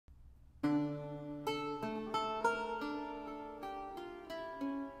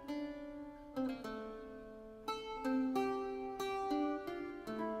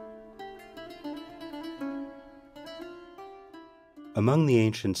Among the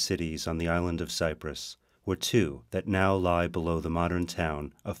ancient cities on the island of Cyprus were two that now lie below the modern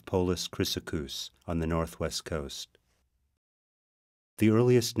town of Polis Chrysochous on the northwest coast. The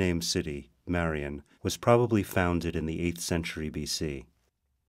earliest named city, Marion, was probably founded in the 8th century BC.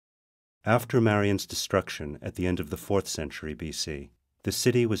 After Marion's destruction at the end of the 4th century BC, the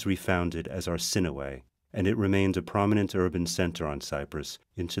city was refounded as Arsinoe, and it remained a prominent urban center on Cyprus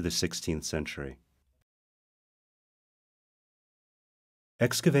into the 16th century.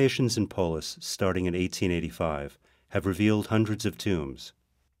 Excavations in Polis starting in 1885 have revealed hundreds of tombs.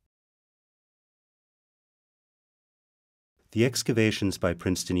 The excavations by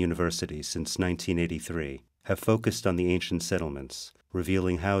Princeton University since 1983 have focused on the ancient settlements,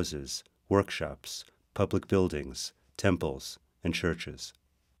 revealing houses, workshops, public buildings, temples, and churches.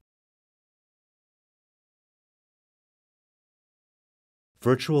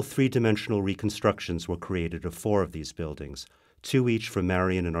 Virtual three-dimensional reconstructions were created of 4 of these buildings, 2 each from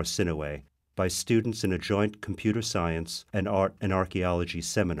Marion and Arsinoe, by students in a joint computer science and art and archaeology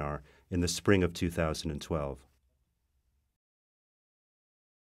seminar in the spring of 2012.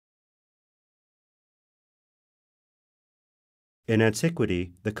 In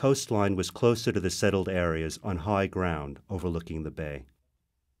antiquity, the coastline was closer to the settled areas on high ground overlooking the bay.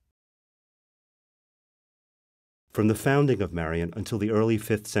 From the founding of Marion until the early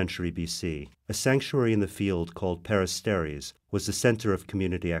 5th century BC, a sanctuary in the field called Peristeres was the center of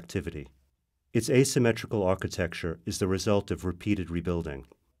community activity. Its asymmetrical architecture is the result of repeated rebuilding.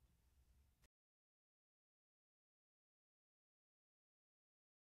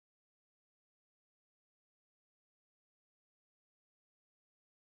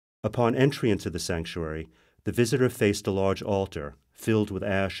 Upon entry into the sanctuary, the visitor faced a large altar filled with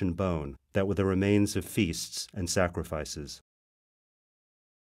ash and bone that were the remains of feasts and sacrifices.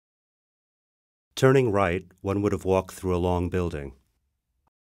 Turning right, one would have walked through a long building.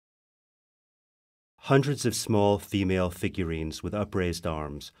 Hundreds of small female figurines with upraised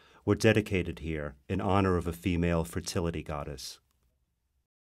arms were dedicated here in honor of a female fertility goddess.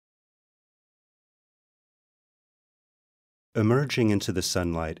 Emerging into the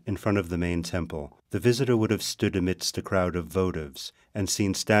sunlight in front of the main temple, the visitor would have stood amidst a crowd of votives and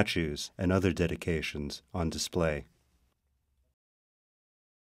seen statues and other dedications on display.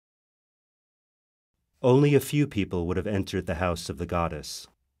 Only a few people would have entered the house of the goddess.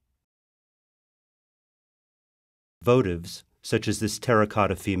 Votives, such as this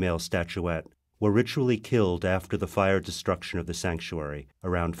terracotta female statuette, were ritually killed after the fire destruction of the sanctuary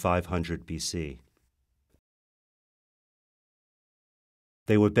around 500 BC.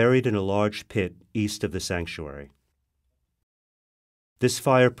 They were buried in a large pit east of the sanctuary. This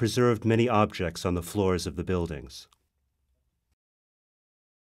fire preserved many objects on the floors of the buildings.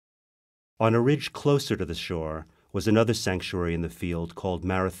 On a ridge closer to the shore was another sanctuary in the field called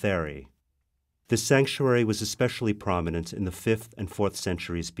Marion. This sanctuary was especially prominent in the 5th and 4th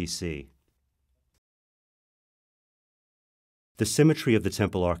centuries BC. The symmetry of the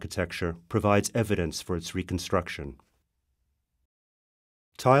temple architecture provides evidence for its reconstruction.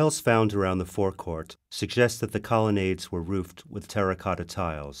 Tiles found around the forecourt suggest that the colonnades were roofed with terracotta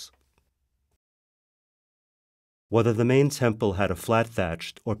tiles. Whether the main temple had a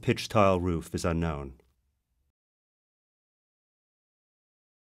flat-thatched or pitch tile roof is unknown.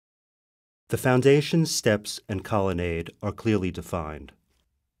 The foundations, steps, and colonnade are clearly defined.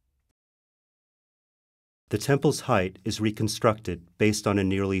 The temple's height is reconstructed based on a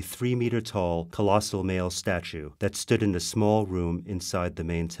nearly 3-meter-tall colossal male statue that stood in a small room inside the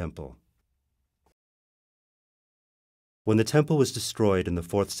main temple. When the temple was destroyed in the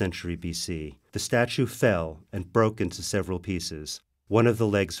 4th century BC, the statue fell and broke into several pieces, one of the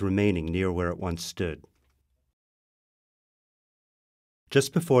legs remaining near where it once stood.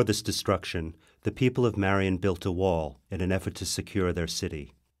 Just before this destruction, the people of Marion built a wall in an effort to secure their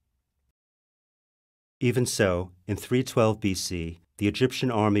city. Even so, in 312 BC, the Egyptian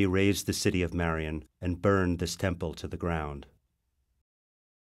army razed the city of Marion and burned this temple to the ground.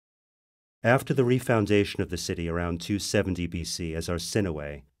 After the refoundation of the city around 270 BC as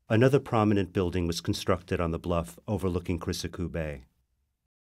Arsinoe, another prominent building was constructed on the bluff overlooking Chrysochous Bay.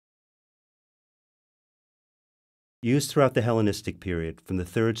 Used throughout the Hellenistic period from the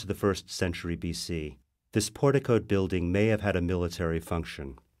 3rd to the 1st century BC, this porticoed building may have had a military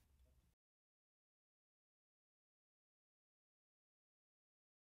function.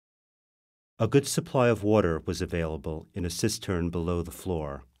 A good supply of water was available in a cistern below the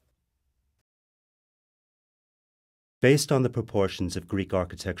floor. Based on the proportions of Greek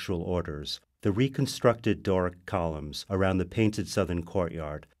architectural orders, the reconstructed Doric columns around the painted southern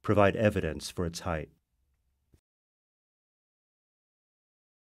courtyard provide evidence for its height.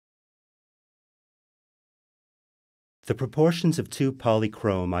 The proportions of two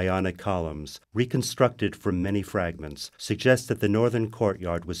polychrome Ionic columns, reconstructed from many fragments, suggest that the northern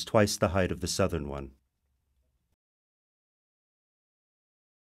courtyard was twice the height of the southern one.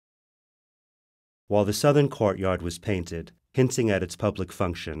 While the southern courtyard was painted, hinting at its public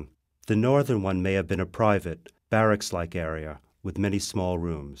function, the northern one may have been a private, barracks-like area with many small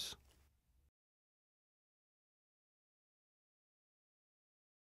rooms.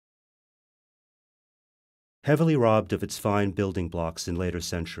 Heavily robbed of its fine building blocks in later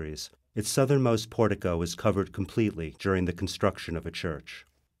centuries, its southernmost portico was covered completely during the construction of a church.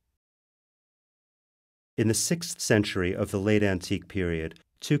 In the 6th century of the late antique period,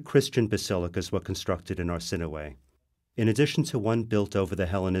 2 Christian basilicas were constructed in Arsinoe. In addition to one built over the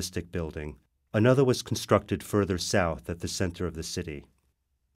Hellenistic building, another was constructed further south at the center of the city.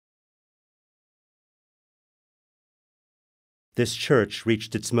 This church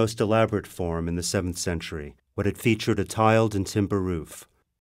reached its most elaborate form in the 7th century, when it featured a tiled and timber roof,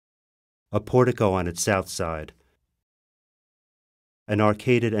 a portico on its south side, an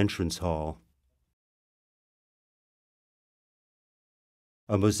arcaded entrance hall,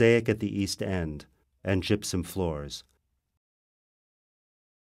 a mosaic at the east end, and gypsum floors.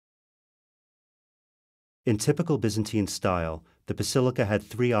 In typical Byzantine style, the basilica had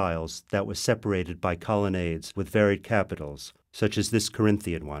 3 aisles that were separated by colonnades with varied capitals, such as this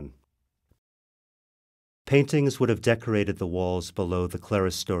Corinthian one. Paintings would have decorated the walls below the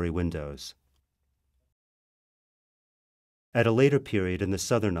clerestory windows. At a later period in the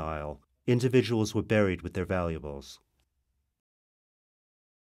southern aisle, individuals were buried with their valuables.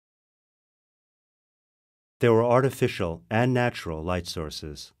 There were artificial and natural light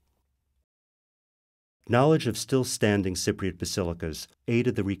sources. Knowledge of still-standing Cypriot basilicas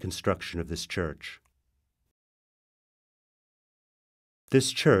aided the reconstruction of this church.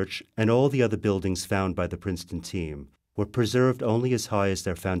 This church, and all the other buildings found by the Princeton team, were preserved only as high as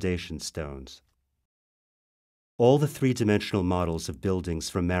their foundation stones. All the 3-dimensional models of buildings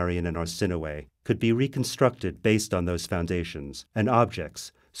from Marion and Arsinoe could be reconstructed based on those foundations, and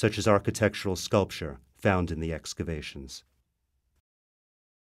objects, such as architectural sculpture, found in the excavations.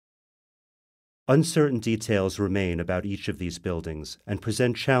 Uncertain details remain about each of these buildings and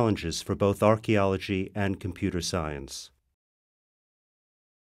present challenges for both archaeology and computer science.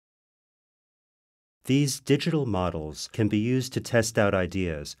 These digital models can be used to test out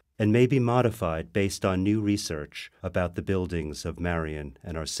ideas and may be modified based on new research about the buildings of Marion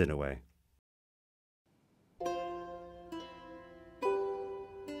and Arsinoe.